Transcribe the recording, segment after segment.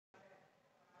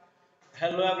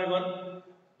Hello everyone,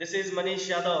 this is Manish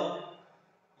Yadav,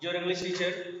 your English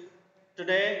teacher.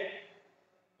 Today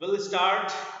we'll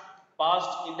start past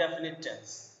indefinite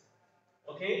tense.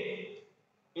 Okay,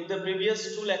 in the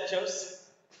previous two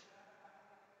lectures,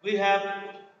 we have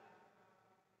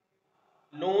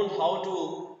known how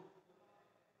to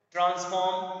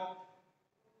transform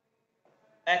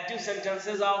active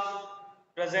sentences of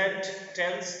present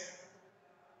tense,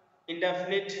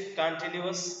 indefinite,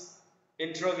 continuous,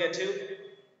 interrogative,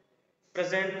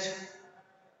 present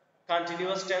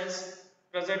continuous tense,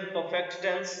 present perfect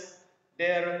tense,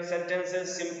 their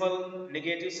sentences simple,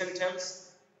 negative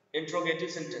sentence,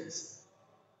 interrogative sentence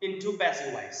into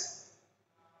passive voice.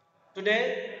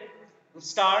 Today we'll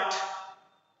start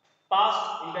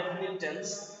past indefinite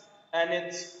tense and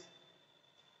its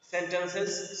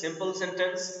sentences, simple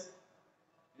sentence,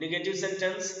 negative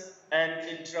sentence and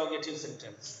interrogative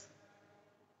sentence.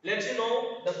 Let you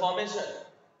know the formation.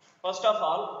 First of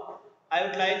all, I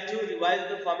would like to revise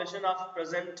the formation of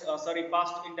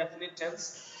past indefinite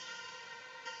tense.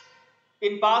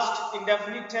 In past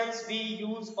indefinite tense, we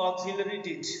use auxiliary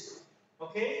did.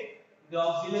 Okay, the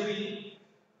auxiliary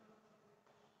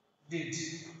did.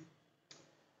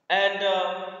 And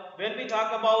when we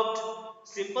talk about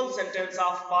simple sentence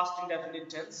of past indefinite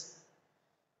tense,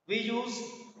 we use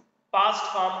past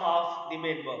form of the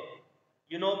main verb.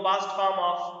 You know, past form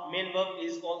of main verb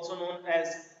is also known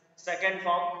as second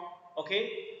form. Okay,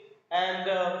 and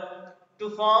to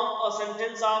form a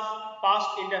sentence of past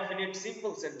indefinite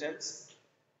simple sentence,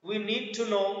 we need to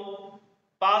know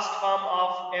past form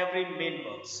of every main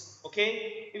verbs.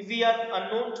 Okay, if we are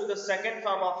unknown to the second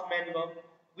form of main verb,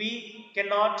 we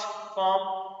cannot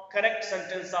form correct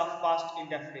sentence of past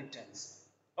indefinite tense.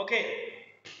 Okay,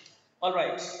 all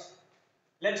right.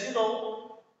 Let you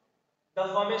know the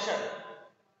formation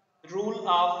rule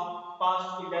of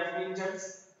past indefinite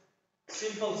tense.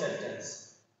 Simple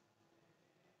sentence.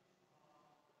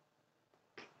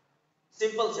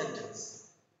 Simple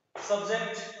sentence.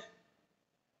 Subject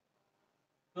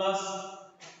plus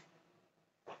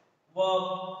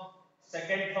verb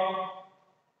second form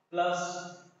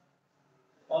plus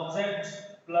object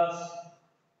plus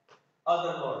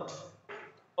other word.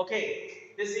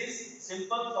 Okay, this is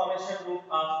simple formation rule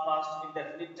of past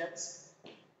indefinite tense.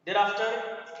 Thereafter,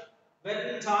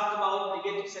 when we talk about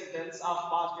negative sentence of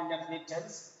past indefinite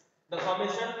tense, the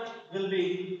formation will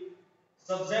be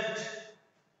subject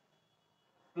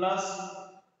plus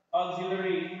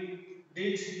auxiliary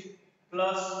did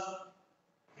plus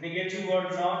negative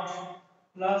word not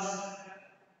plus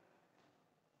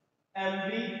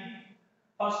MV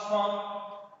first form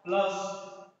plus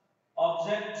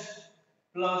object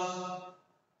plus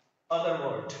other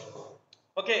word.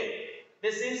 Okay,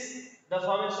 this is the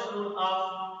formation rule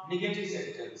of negative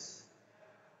sentence.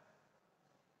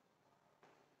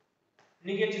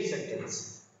 Negative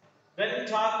sentence. When we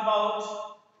talk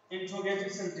about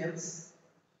interrogative sentence,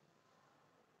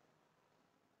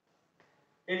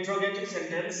 it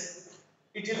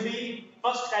will be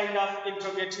first kind of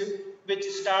interrogative which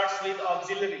starts with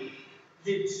auxiliary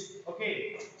did.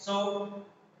 Okay, so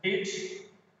did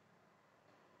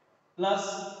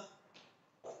plus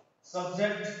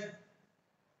subject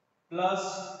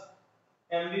plus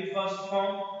MV first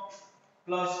form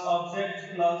plus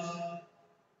object plus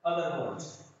other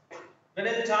words. When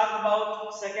I talk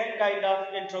about second kind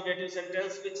of interrogative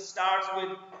sentence which starts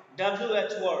with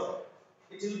WH word,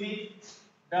 it will be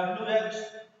WH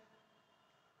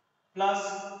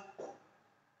plus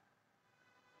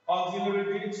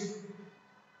auxiliary did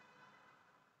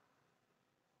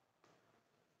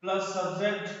plus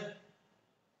subject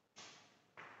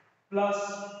plus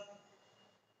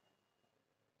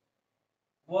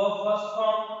verb first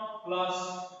form plus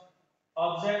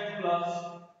object plus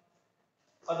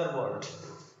other word.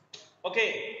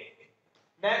 Okay,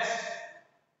 next,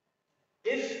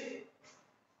 if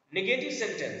negative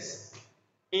sentence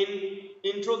in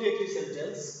interrogative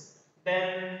sentence,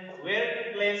 then where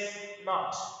to place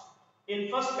not? In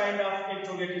first kind of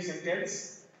interrogative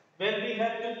sentence, when we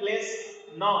have to place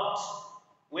not,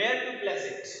 where to place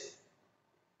it?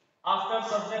 After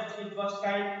subject in first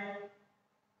kind,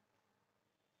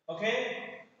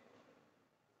 okay,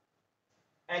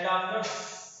 and after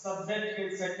subject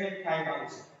in second kind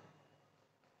also.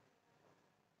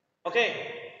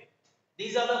 Okay,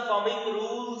 these are the forming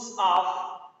rules of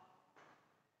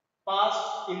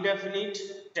past indefinite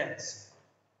tense.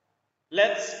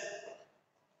 Let's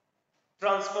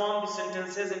transform the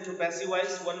sentences into passive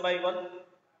voice one by one.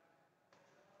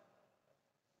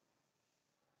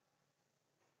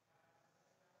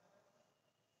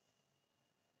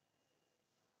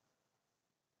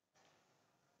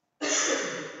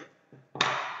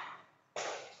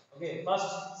 Okay,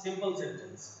 first simple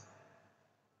sentence.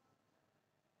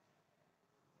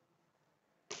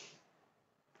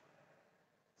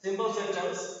 Simple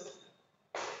sentence.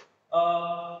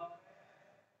 Uh,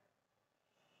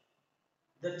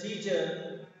 the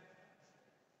teacher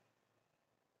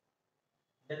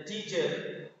the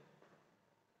teacher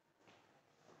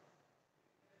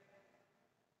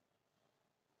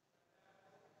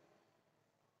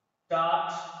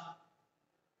taught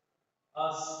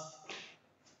us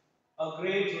a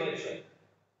great lesson.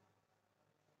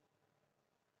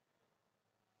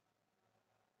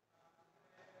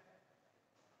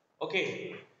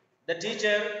 Okay, the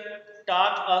teacher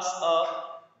taught us a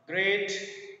great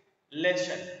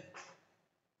lesson.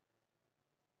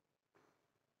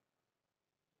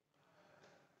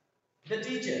 The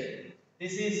teacher,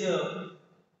 this is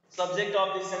subject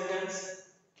of this sentence.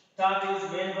 Taught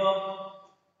is main verb,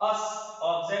 us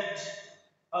object,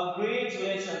 a great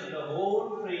lesson. The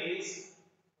whole phrase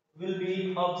will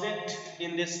be object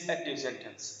in this active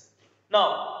sentence.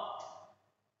 Now,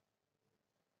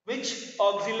 which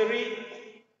auxiliary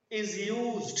is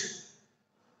used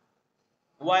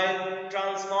while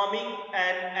transforming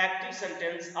an active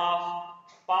sentence of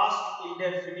past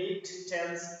indefinite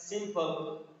tense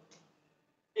simple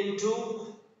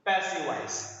into passive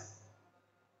voice?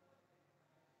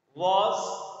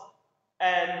 Was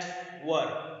and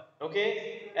were.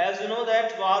 Okay, as you know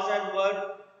that was and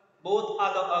were both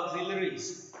are the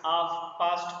auxiliaries of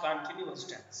past continuous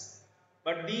tense,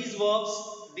 but these verbs,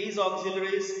 these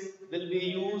auxiliaries will be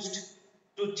used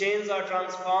to change or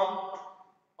transform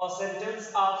a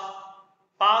sentence of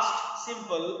past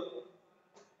simple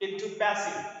into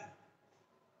passive.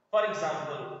 For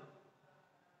example,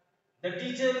 the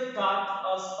teacher taught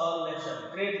us a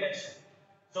lesson, great lesson.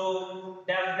 So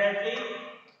definitely,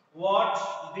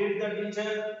 what did the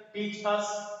teacher teach us?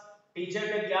 Teacher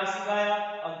ने क्या सिखाया?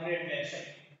 A great lesson.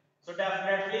 So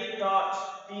definitely,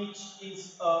 taught, teach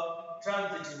is a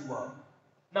transitive verb.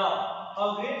 Now,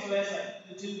 a great lesson,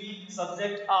 which will be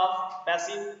subject of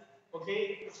passive.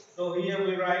 Okay. So here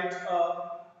we write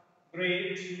a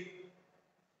great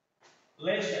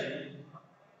lesson.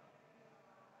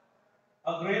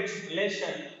 A great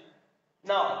lesson.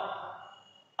 Now,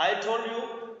 I told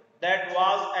you that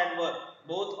was and were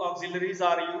both auxiliaries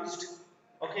are used.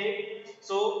 Okay,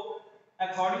 so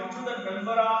according to the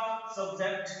number of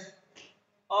subject,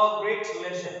 a great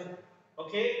lesson.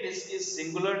 Okay, this is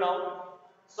singular noun.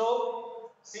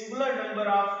 So singular number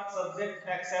of subject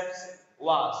accepts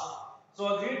was.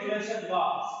 So a great lesson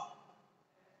was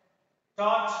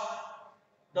taught.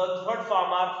 The third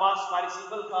form or past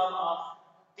participle form of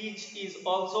teach is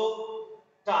also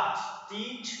taught.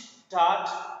 Teach,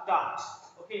 taught, taught.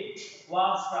 Okay,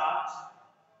 was taught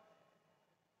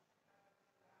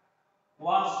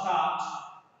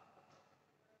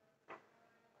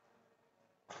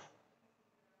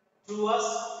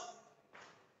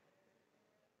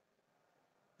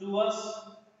to us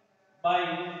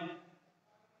by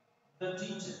the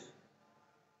teacher.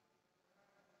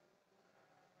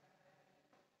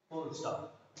 Full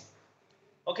stop.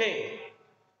 Okay,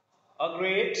 a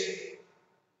great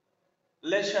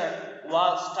lesson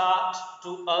was taught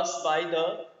to us by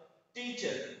the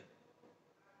teacher.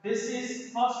 This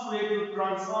is first way to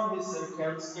transform this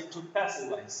sentence into passive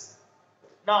voice.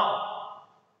 Now,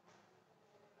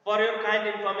 for your kind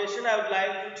information, I would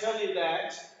like to tell you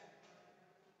that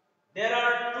there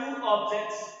are two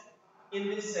objects in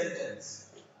this sentence.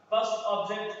 First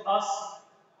object us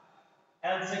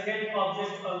and second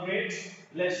object a great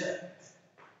lesson.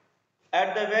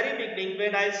 At the very beginning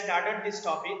when I started this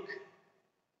topic,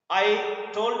 I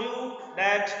told you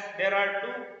that there are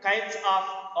two kinds of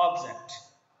object.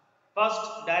 First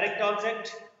direct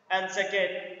object and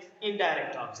second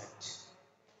indirect object.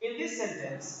 In this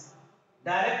sentence,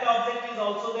 direct object is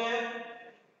also there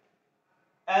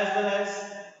as well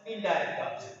as indirect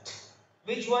object.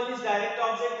 Which one is direct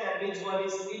object and which one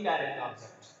is indirect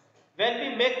object? When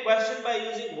we make question by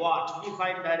using what, we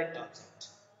find direct object.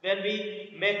 When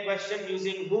we make question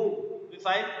using whom, we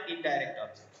find indirect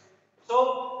object.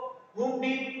 So, whom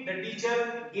did the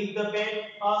teacher give the pen?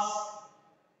 Us.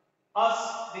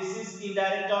 Us, this is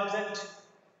indirect object.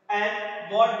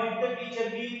 And what did the teacher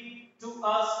give to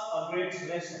us? A great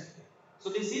lesson. So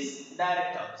this is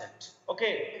direct object.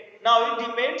 Okay. Now it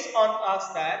depends on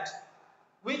us that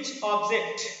which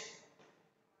object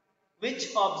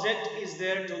is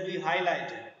there to be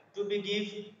highlighted, to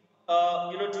be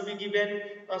to be given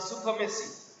a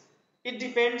supremacy. It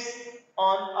depends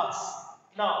on us.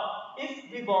 Now,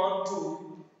 if we want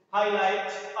to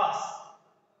highlight us,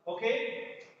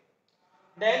 okay,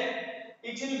 then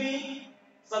it will be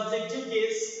subjective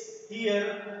case.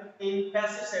 here in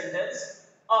passive sentence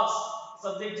us.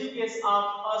 Subjective case of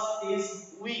us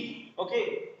is we. Okay.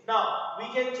 Now we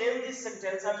can change this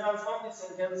sentence and transform this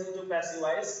sentence into passive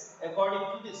voice according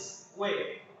to this way.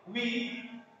 We.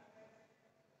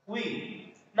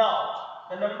 Now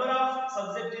the number of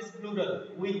subject is plural.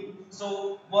 We.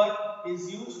 So verb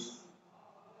is used.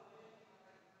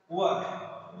 Were.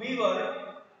 We were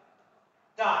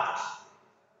taught.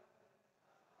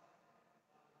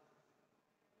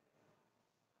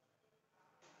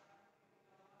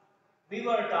 We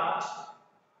were taught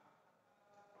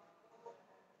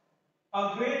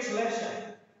a great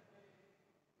lesson.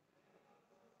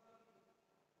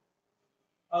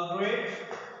 A great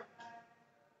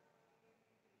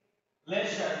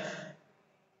lesson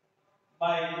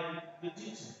by the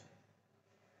teacher.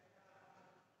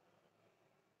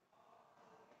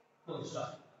 Full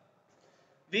stop.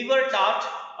 We were taught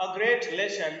a great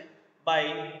lesson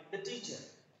by the teacher.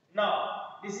 Now,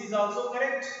 this is also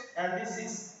correct and this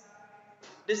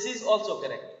is also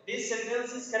correct. This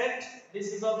sentence is correct,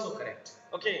 this is also correct.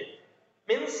 Okay.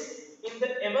 Means in the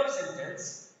above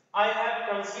sentence, I have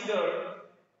considered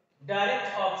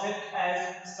direct object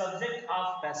as subject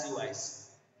of passive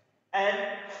voice. And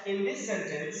in this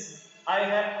sentence, I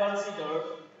have considered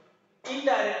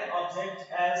indirect object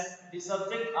as the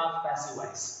subject of passive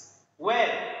voice. When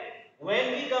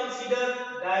we consider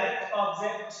direct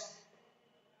object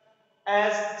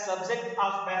as subject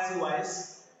of passive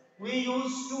voice, we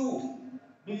use to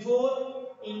before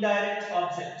indirect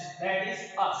object, that is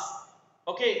us.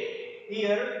 Okay,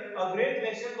 here a great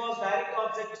lesson was direct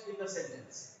object in the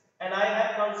sentence, and I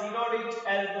have considered it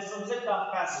as the subject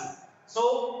of passive.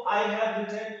 So I have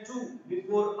written to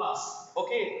before us.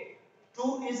 Okay,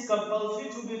 to is compulsory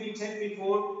to be written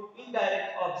before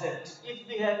indirect object if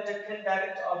we have taken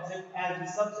direct object as the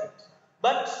subject.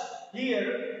 But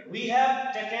here we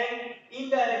have taken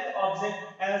indirect object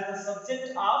as the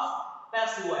subject of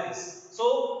passive voice.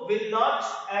 So will not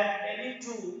add any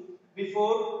to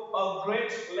before a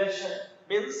great lesson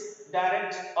means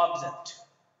direct object.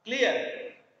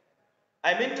 Clear?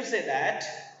 I mean to say that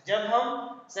जब हम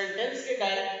sentence के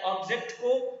direct object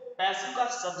को passive का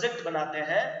subject बनाते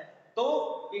हैं तो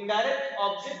indirect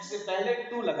object से पहले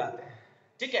टू लगाते हैं,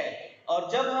 ठीक है। और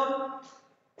जब हम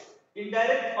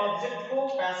इनडायरेक्ट ऑब्जेक्ट को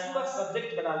पैसिव का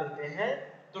सब्जेक्ट बना लेते हैं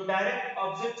तो डायरेक्ट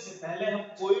ऑब्जेक्ट से पहले हम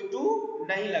कोई टू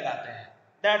नहीं लगाते हैं।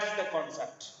 That's the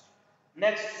concept.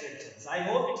 Next sentence, I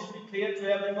hope it will be clear to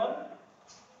everyone.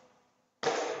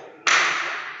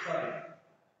 Sorry,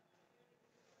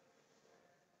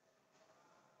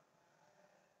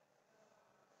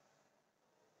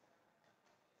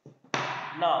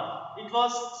 now it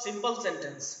was simple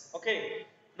sentence. Okay,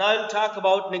 now I'll talk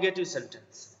about negative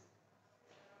sentence.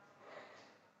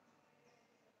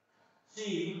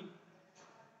 She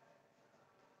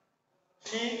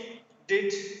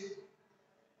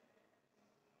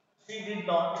did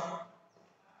not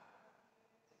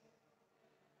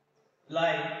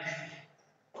like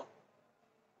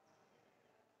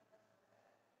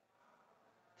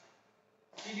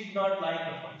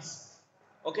apples.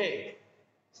 Okay,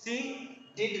 she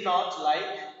did not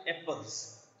like apples.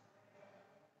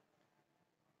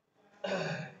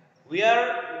 We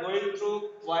are going through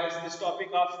this topic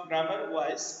of grammar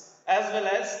voice, as well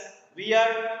as we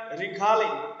are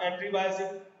recalling and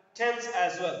revising tense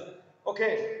as well.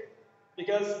 Okay,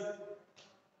 because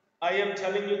I am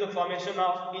telling you the formation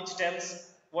of each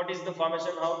tense, what is the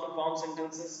formation, how to form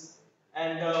sentences,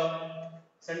 and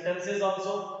sentences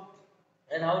also,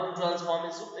 and how to transform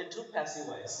into passive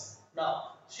voice. Now,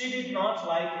 she did not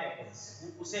like apples.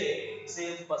 उसे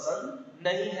सेब पसंद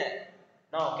नहीं है.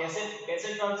 Now,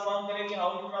 कैसे transform करेंगे? How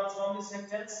to transform this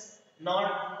sentence? Not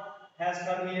has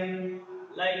come here,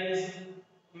 like this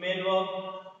main verb,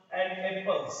 and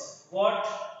apples. What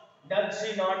does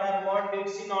she not or what did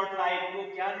she not like? वो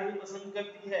क्या नहीं पसंद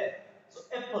करती है? So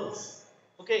apples.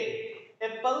 Okay,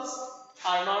 apples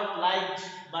are not liked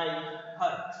by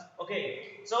her. Okay,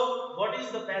 so what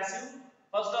is the passive?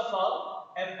 First of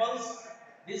all, apples,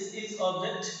 this is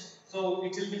object, so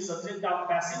it will be subject of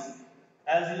passive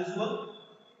as usual.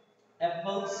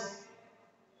 Apples,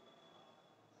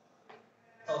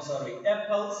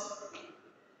 apples.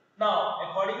 Now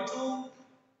according to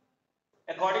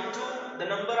the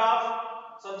number of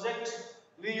subject,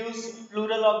 we use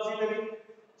plural auxiliary.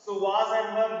 So was and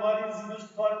were is used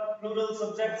for plural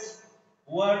subjects.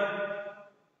 Were,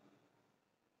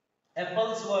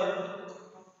 apples were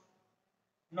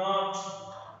not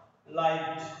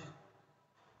liked.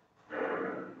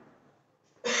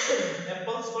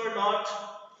 Apples were not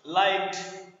liked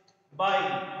by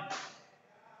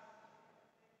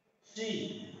she.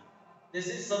 This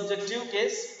is subjective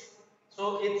case,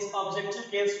 so its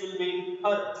objective case will be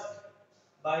her,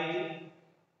 by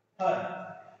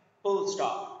her, full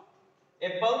stop.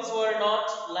 Apples were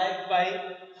not liked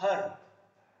by her.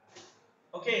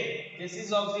 Okay, this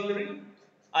is auxiliary.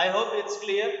 I hope it's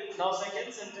clear. Now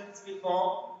second sentence we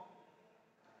form.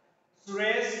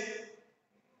 Suresh,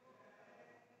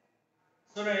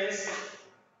 Suresh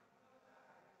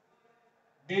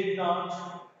did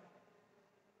not,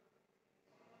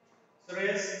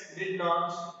 Suresh did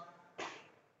not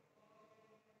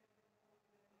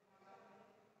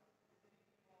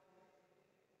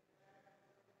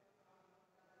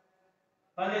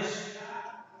punish.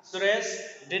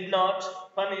 Suresh did not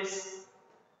punish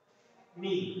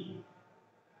me.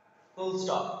 Full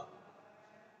stop.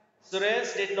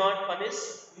 Suresh did not punish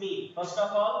me. First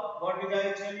of all, what did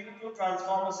I tell you to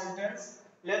transform a sentence?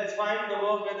 Let's find the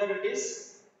verb whether it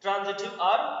is transitive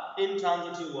or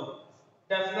intransitive verb.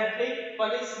 Definitely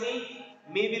punish me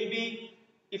will be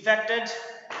affected,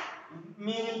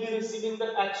 me will be receiving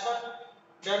the action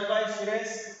done by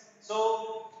Suresh.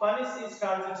 So punish is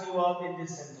transitive verb in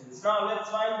this sentence. Now let's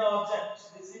find the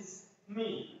object. This is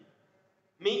me.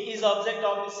 Me is object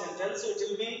of this sentence, so it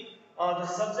will be the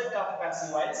subject of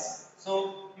passive voice.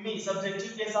 So me,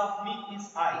 subjective case of me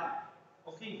is I.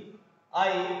 Okay,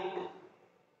 I,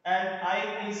 and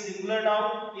I is singular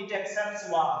noun. It accepts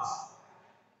was.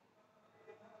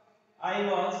 I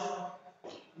was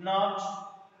not.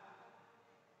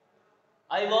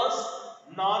 I was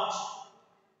not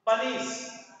punished.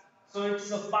 So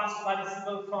it's a past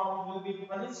participle form will be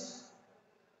punished.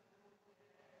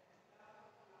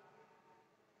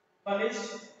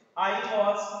 Punished. I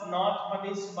was not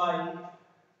punished by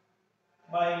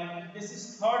this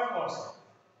is third person.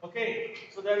 Okay,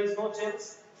 so there is no change.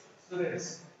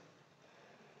 Suresh.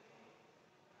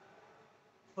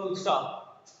 Full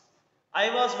stop.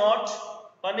 I was not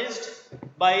punished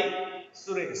by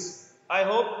Suresh. I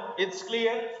hope it's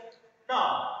clear.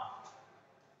 Now,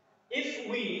 if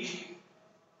we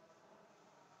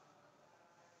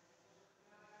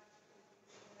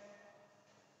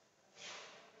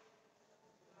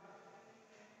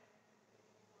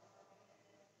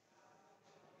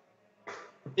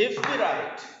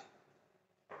write,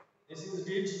 this is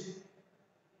did,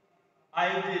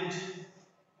 I did,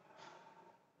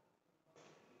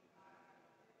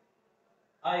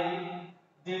 I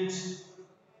did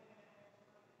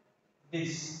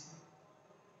this.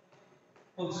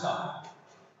 Full stop.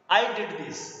 I did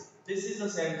this. This is a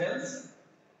sentence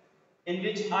in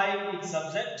which I is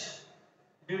subject,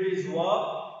 did is verb,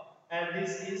 and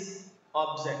this is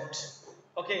object.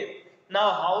 Okay. Now,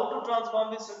 how to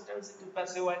transform this sentence into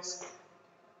passive voice?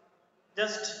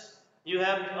 Just you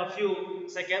have a few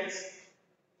seconds.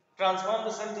 Transform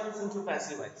the sentence into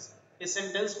passive voice. इस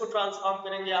sentence को transform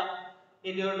करेंगे आप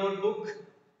in your notebook.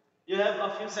 You have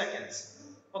a few seconds.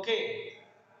 Okay.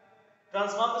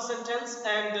 Transform the sentence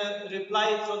and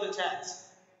reply through the chat.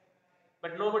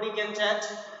 But nobody can chat.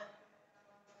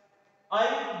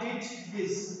 I did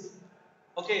this.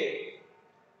 Okay.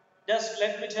 Just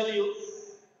let me tell you.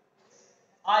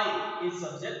 I is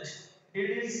subject. It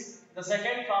is the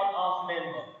second form of main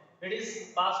verb. It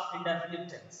is past indefinite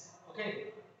tense. Okay.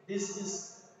 This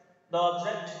is the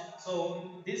object.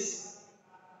 So this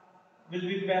will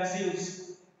be passive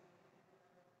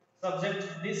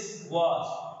subject. This was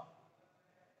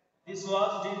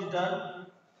did done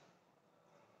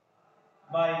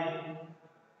by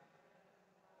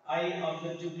I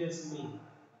objective plus me.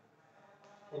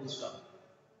 Full stop.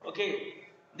 Okay.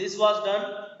 This was done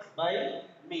by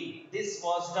me. This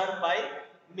was done by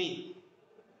me.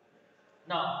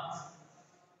 Now,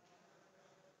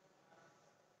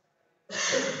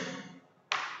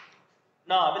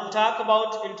 we'll talk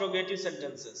about interrogative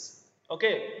sentences.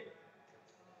 Okay.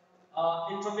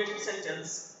 Interrogative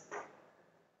sentence.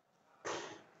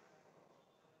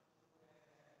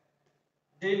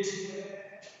 Did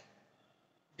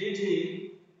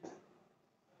he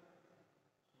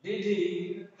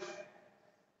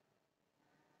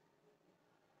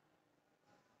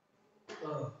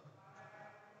uh,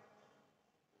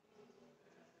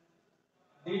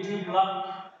 did he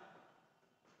pluck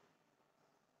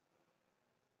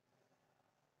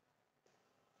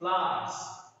flowers?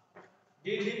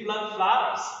 Did he pluck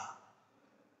flowers?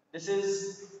 This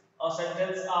is a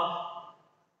sentence of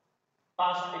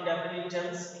past indefinite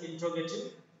tense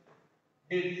interrogative.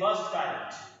 Did first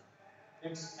kind.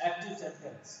 It's active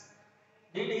sentence.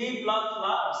 Did he pluck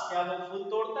flowers? क्या वो फूल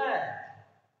तोड़ता है?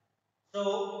 So,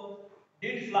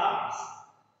 did flowers.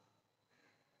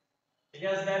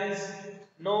 Because there is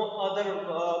no other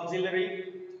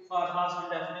auxiliary or past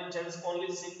indefinite tense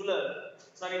only singular,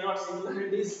 sorry, not singular,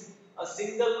 it is a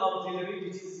single auxiliary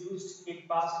which is used in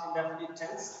past indefinite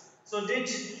tense. So did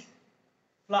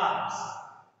flowers,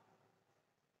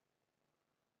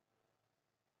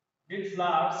 did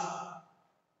flowers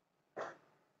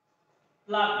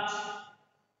plucked,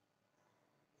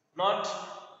 not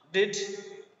did,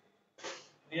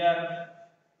 we are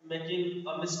making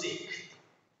a mistake,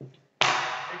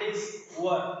 it is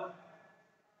were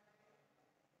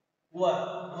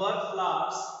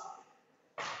flowers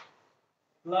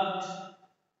plucked,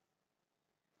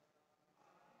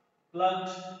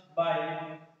 plucked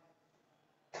by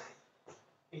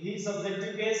his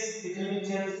subjective case, it will be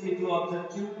changed into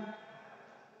objective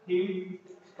him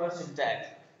question tag.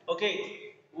 Okay,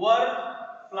 were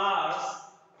flowers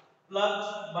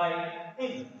plucked by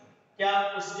him? क्या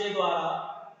उसके द्वारा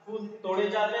फूल तोड़े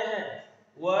जाते हैं?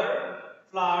 Were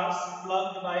flowers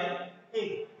plucked by him?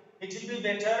 It will be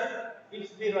better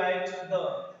if we write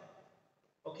the.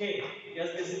 Okay, yes,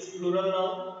 this is plural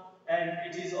noun and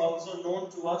it is also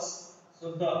known to us.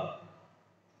 So the.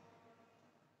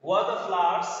 Were the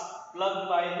flowers plucked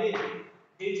by him?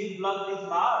 Did he pluck the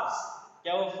flowers?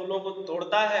 क्या वो फूलों को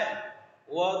तोड़ता है?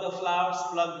 Were the flowers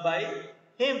plucked by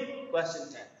him?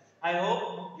 Question 10. I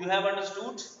hope you have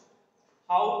understood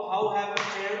how have we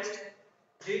changed.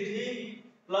 Did he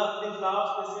pluck the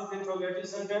flowers? This is interrogative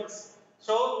sentence.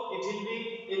 So it will be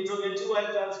interrogative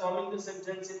while transforming the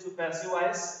sentence into passive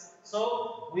voice.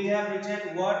 So we have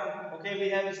written were. Okay, we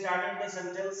have started the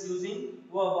sentence using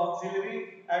verb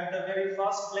auxiliary at the very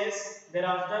first place.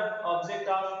 Thereafter, object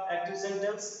of active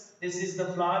sentence. This is the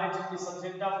flower. It is the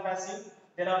subject of passive.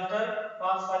 Thereafter,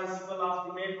 past participle of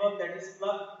the main verb, that is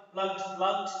plucked, plucked,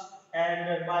 plucked,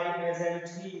 and by as and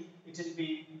he, it will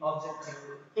be objective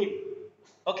him.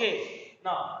 Okay,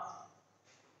 now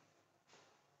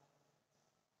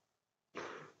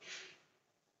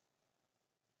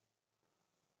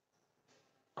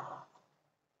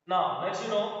let you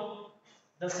know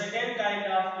the second kind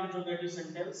of interrogative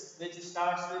sentence, which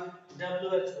starts with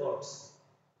WH words.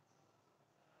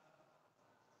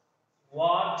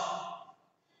 What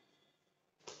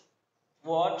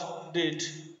did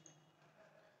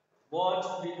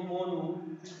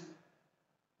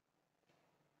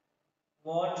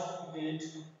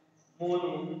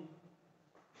Monu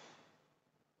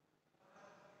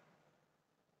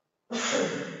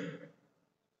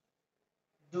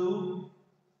do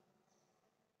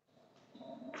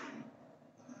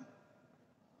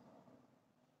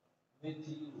with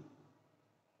you?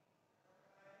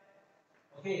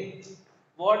 Okay,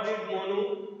 what did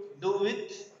Monu do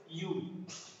with you?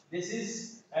 This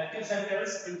is active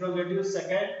sentence, interrogative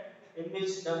second, in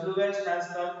which WH has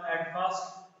come at first.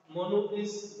 Monu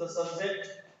is the subject,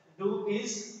 do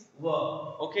is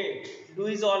verb. Okay, do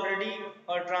is already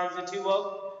a transitive verb.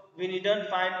 We needn't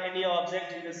find any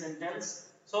object in the sentence.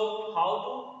 So, how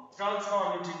to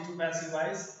transform it into passive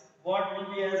voice? What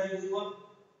will be as usual?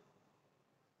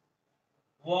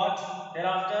 What,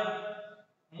 thereafter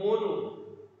Monu.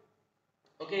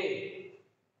 Okay,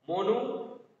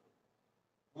 Monu,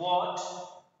 what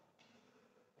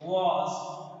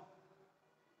was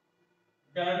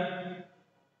done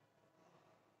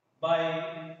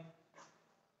by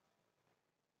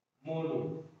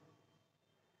Monu.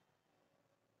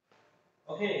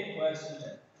 Okay, question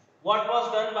 10. What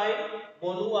was done by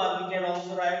Monu, or we can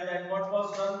also write that what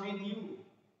was done with you.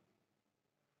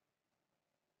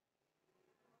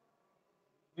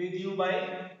 With you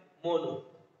by Monu.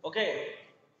 Okay,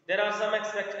 there are some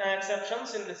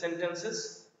exceptions in the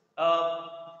sentences.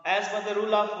 As per the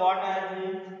rule of what and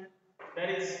whom, there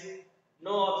is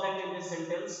no object in this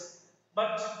sentence,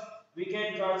 but we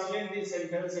can translate this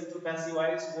sentence into passive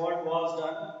voice. What was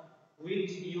done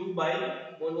with you by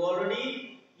Monu?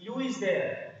 Already you is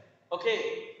there. Okay,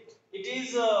 it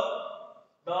is the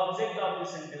object of the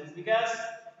sentence, because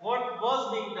what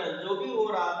was being done, जो भी हो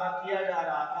रहा था, किया जा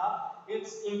रहा था,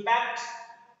 its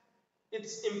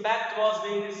impact was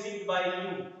being received by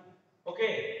you.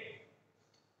 Okay,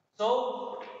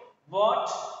 so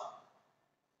what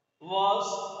was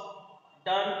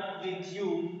done with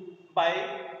you by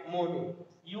Monu?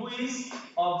 You is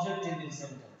object in this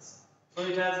sentence, so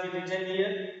it has been written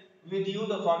here. With you,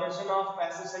 the formation of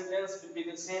passive sentence will be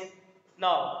the same.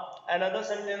 Now another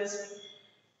sentence.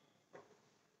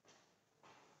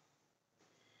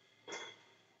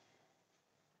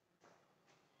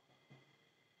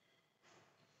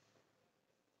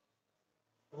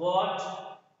 What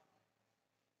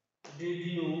did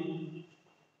you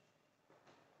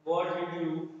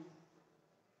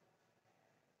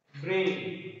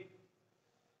bring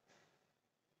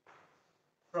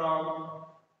from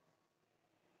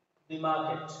the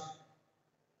market.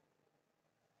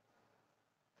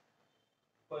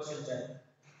 Question 10.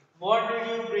 What did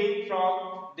you bring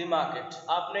from the market?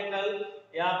 आपने कल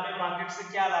या आपने market से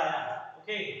क्या लाया?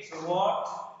 Okay, so what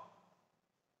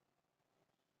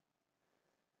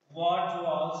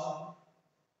was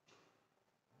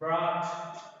brought?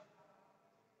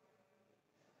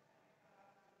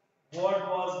 What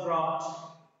was brought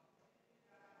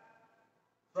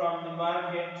from the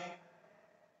market?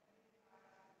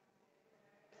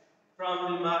 From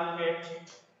the market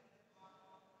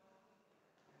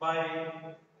by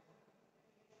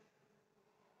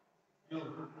you.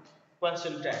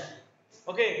 Question 10.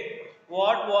 Okay,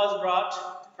 what was brought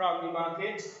from the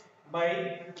market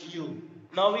by you?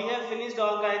 Now we have finished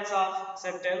all kinds of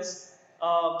sentence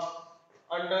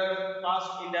under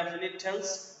past indefinite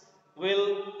tense.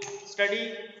 We'll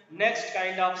study next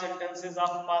kind of sentences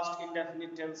of past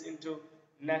indefinite tense into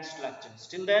next lectures.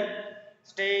 Till then,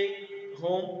 stay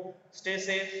home, stay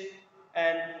safe,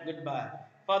 and goodbye.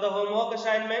 For the homework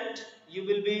assignment, you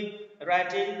will be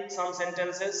writing some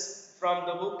sentences from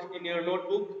the book in your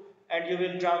notebook, and you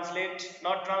will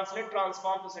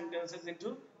transform the sentences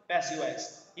into passive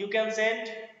voice. You can send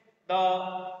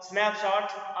the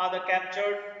snapshot or the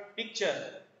captured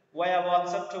picture via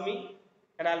WhatsApp to me,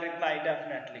 and I'll reply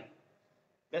definitely.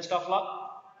 Best of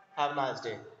luck. Have a nice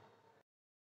day.